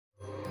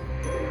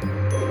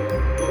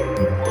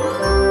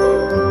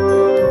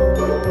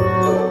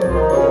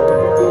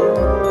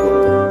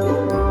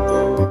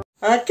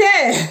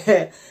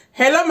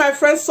Hello, my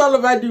friends all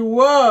over the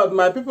world,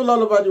 my people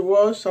all over the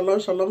world. Shalom,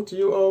 shalom to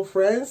you all,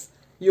 friends.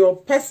 Your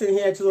person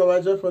here,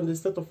 Chizawajo from the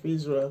state of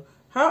Israel.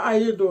 How are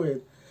you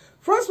doing?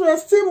 First, we are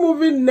still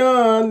moving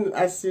on.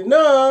 As you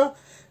know,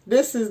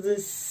 this is the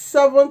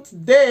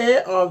 7th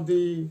day of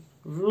the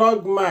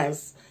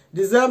Vlogmas,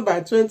 December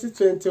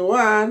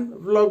 2021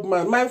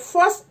 Vlogmas. My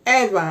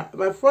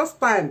first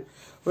time.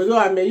 Although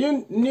I'm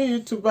a new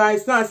YouTuber,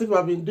 it's not as if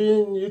I've been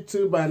doing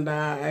YouTube and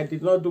I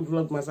did not do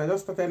Vlogmas. I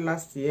just started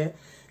last year,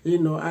 you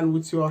know, and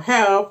with your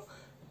help,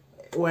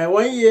 well,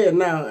 1 year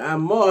now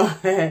and more.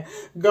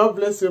 God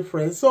bless you,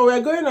 friends. So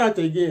we're going out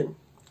again.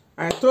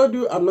 I told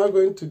you I'm not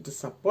going to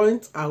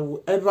disappoint. I will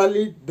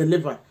everly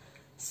deliver.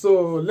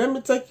 So let me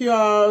take you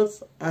out.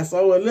 As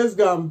always, let's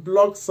go and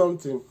vlog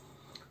something.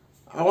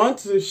 I want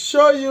to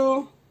show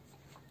you,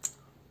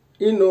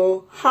 you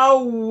know,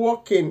 how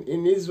working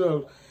in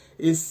Israel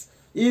is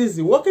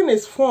easy. Working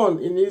is fun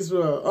in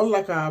Israel,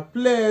 unlike our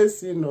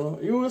place. You know,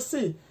 you will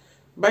see.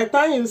 By the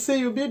time you see,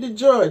 you'll be the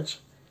judge.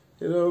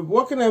 You know,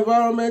 working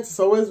environment is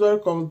always very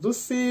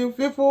conducive.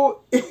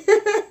 People,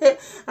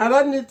 I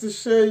don't need to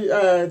show you,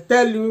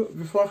 tell you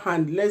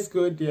beforehand. Let's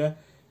go there.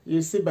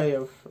 You see by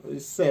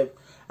yourself.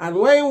 And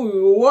when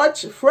we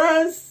watch,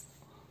 friends,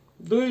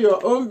 do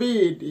your own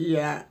bid,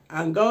 yeah,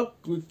 and God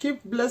will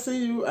keep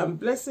blessing you and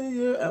blessing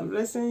you and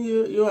blessing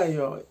you, you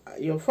and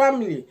your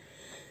family.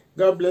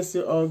 God bless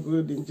you all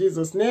good in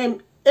Jesus'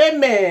 name.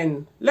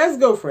 Amen. Let's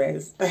go,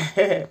 friends.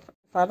 If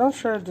I don't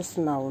share this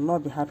now, I will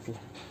not be happy.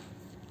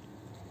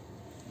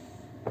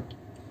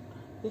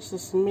 This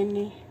is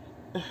mini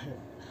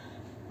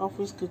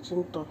office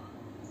kitchen tour.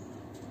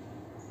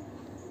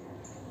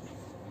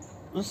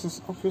 This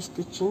is office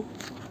kitchen.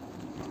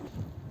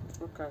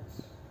 Look at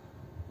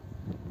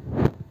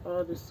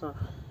all this stuff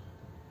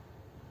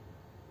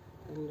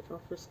in the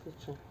office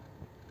kitchen.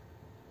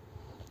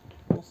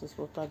 This is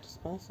water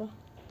dispenser.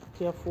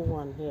 Careful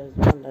one here is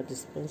one that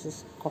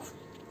dispenses coffee.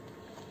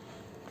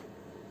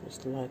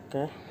 It's like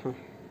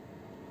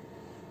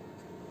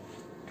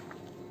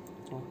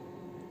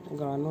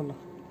granola.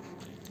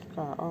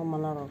 All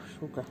manner of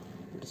sugar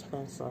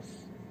dispensers.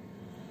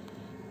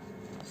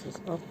 This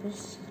is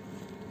office.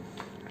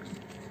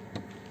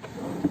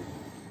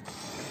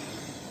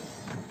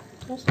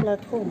 Just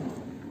like home.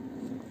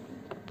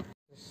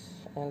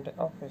 In the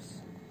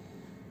office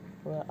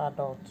where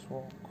adults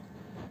work.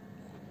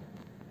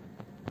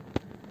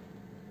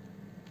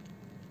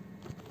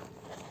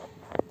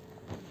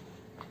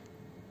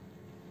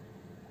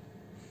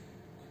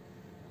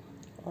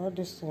 All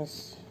these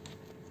things,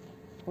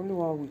 only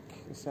 1 week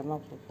is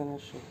enough to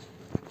finish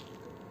it.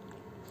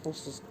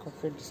 This is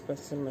coffee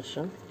dispensing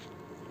machine.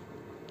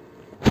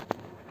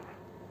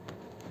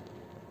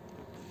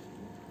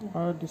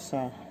 All these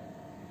are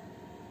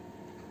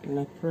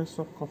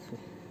Nespresso coffee,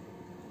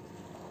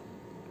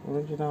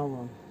 original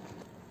one.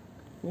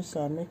 These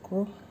are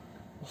micro.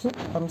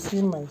 I'm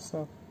seeing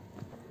myself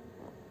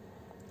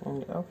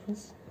in the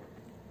office.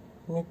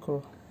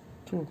 Micro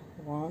 2,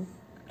 1,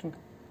 2.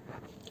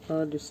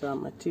 All these are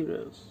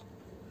materials.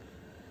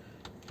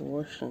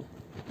 Washing.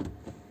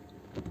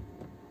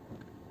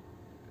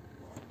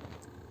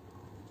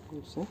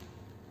 You see?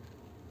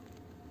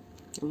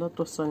 A lot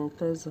of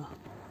sanitizer.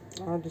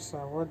 All these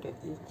are what they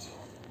eat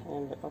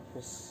in the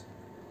office.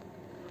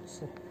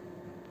 See?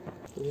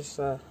 These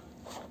are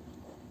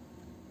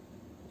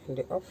in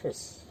the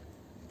office.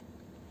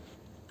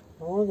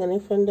 I'm going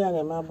to find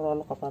out my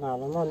brother of an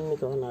hour. Not need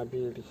to have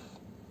beauty.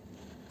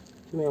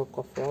 Milk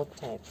of all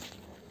types.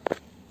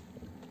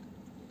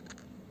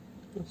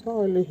 It's not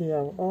only here,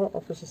 all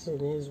offices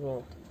in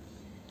Israel.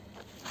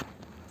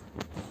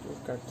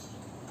 Look at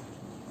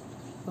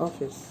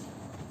office.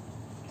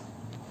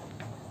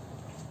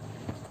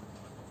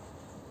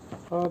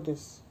 All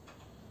this.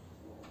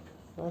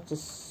 That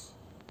is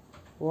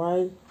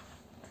why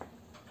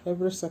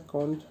every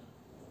second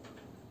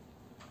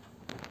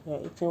they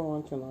are eating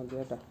one thing or the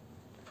other.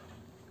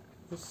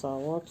 These are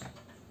what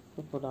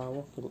people that are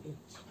working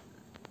eat.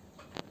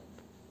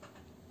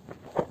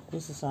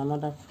 This is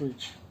another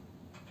fridge.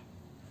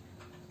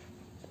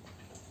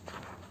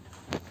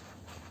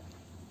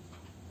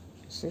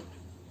 See?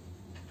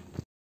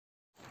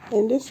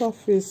 In this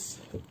office,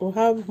 we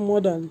have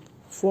more than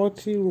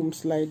 40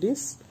 rooms like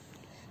this,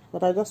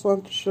 but I just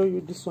want to show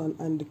you this one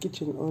and the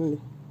kitchen only.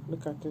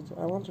 Look at it.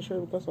 I want to show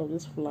you because of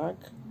this flag.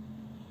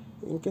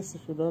 In case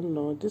if you don't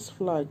know, this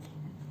flag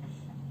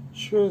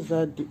shows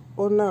that the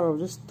owner of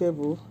this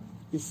table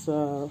is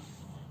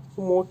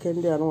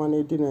working there and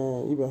one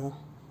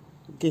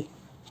gay.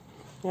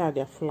 Yeah,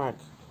 their flag.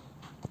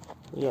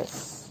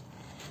 Yes,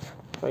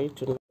 for you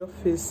to know.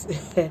 Office.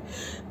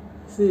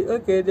 See,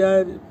 okay, they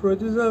are the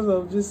producers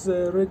of this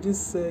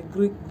Redis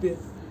Greek beer.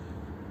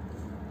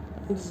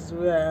 This is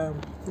where I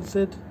am. He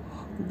said,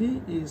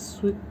 "Be a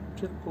sweet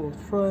pickle,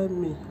 fry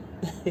me."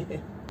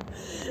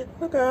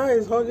 Look at how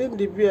he's holding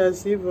the beer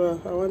as if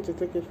I want to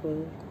take it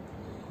from him.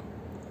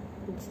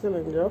 It's still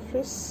in the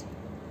office.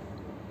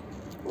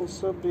 It's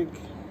so big.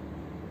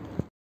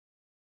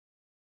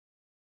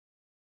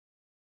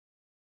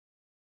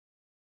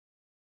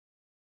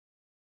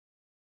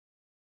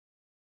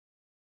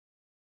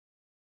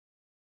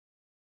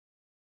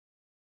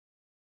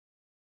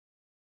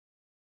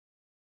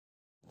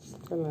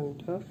 Still in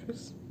the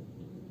office.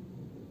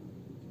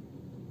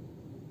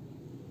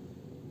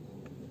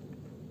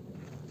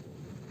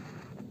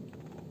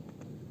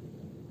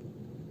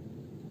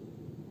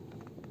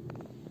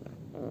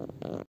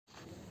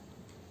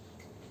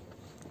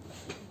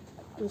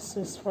 This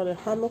is for the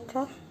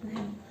Hanukkah.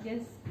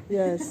 Yes.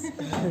 Yes.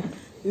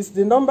 It's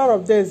the number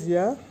of days,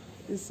 yeah?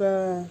 It's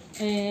No,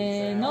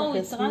 okay,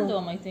 it's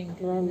random, I think.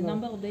 Random. The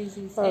number of days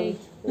is Oh, 8.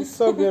 it's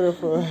so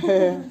beautiful.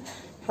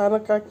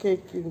 Hanukkah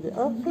cake in the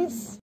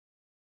office.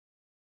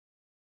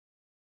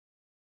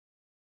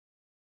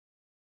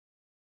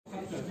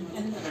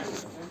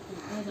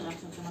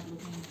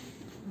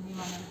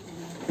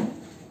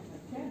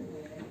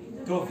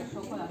 טוב,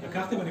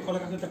 לקחתם? אני יכול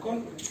לקחת את הכל?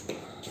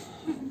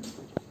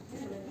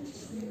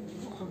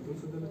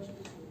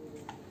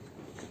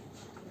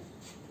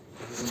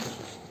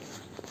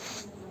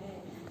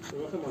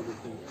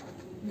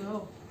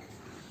 לא.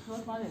 לא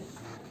מלא.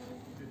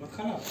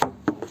 בהתחלה.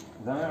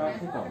 זה לא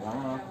הכי טוב,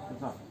 למה לא הכי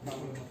טוב?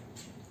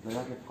 זה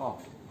לא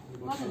תפקוח.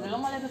 זה לא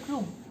מלא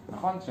בכלום.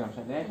 נכון,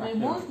 שמשדק רק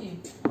רימו אותי.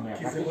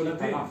 כי זה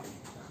הולדים.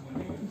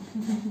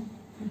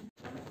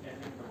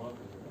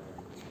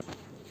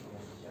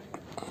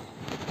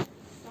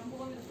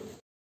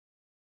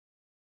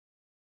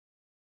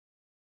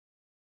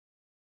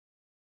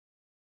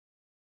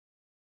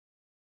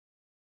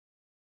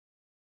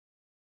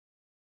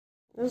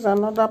 This is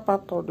another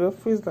part of the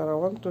office that I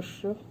want to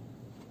show.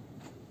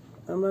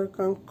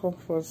 American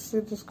comfort. See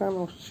this kind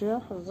of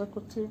chair,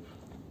 executive.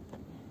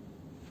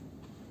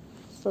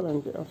 Still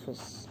in the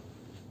office.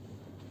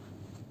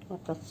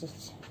 Look at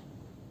it.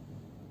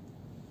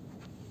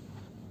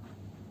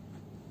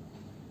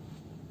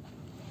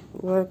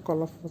 Very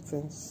colorful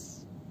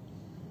things.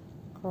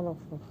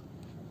 Colorful.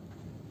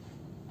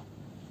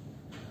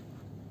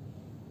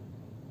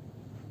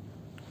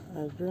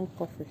 I drink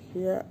coffee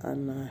here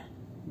and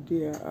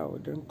there I will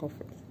drink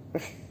coffee.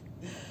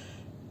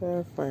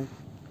 Very fine.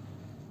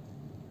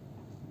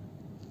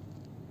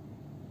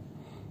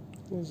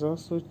 This is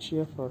also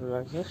chair for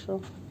relaxation.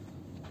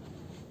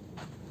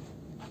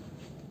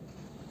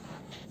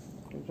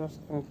 You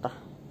just enter.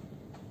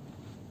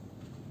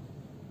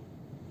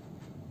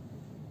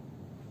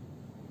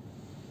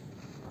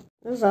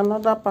 This is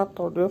another part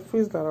of the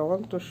office that I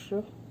want to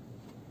show.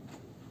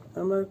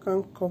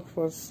 American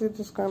comfort. See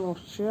this kind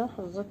of chair,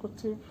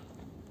 executive.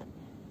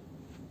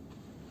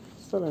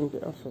 Still in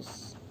the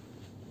office.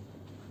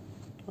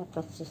 Look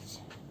at it.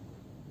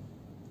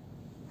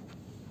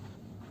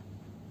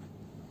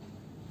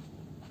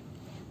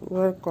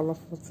 Very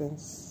colorful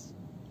things.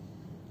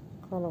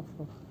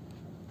 Colorful.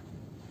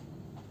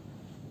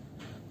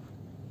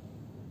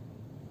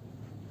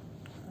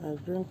 I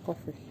drink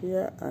coffee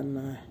here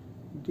and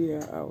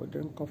there I will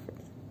drink coffee.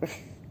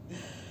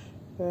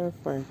 Very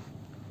fine.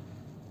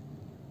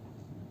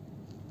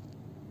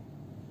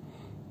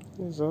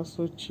 This is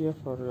also chair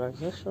for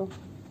relaxation.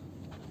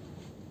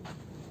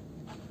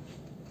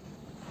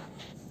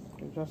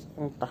 You just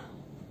enter.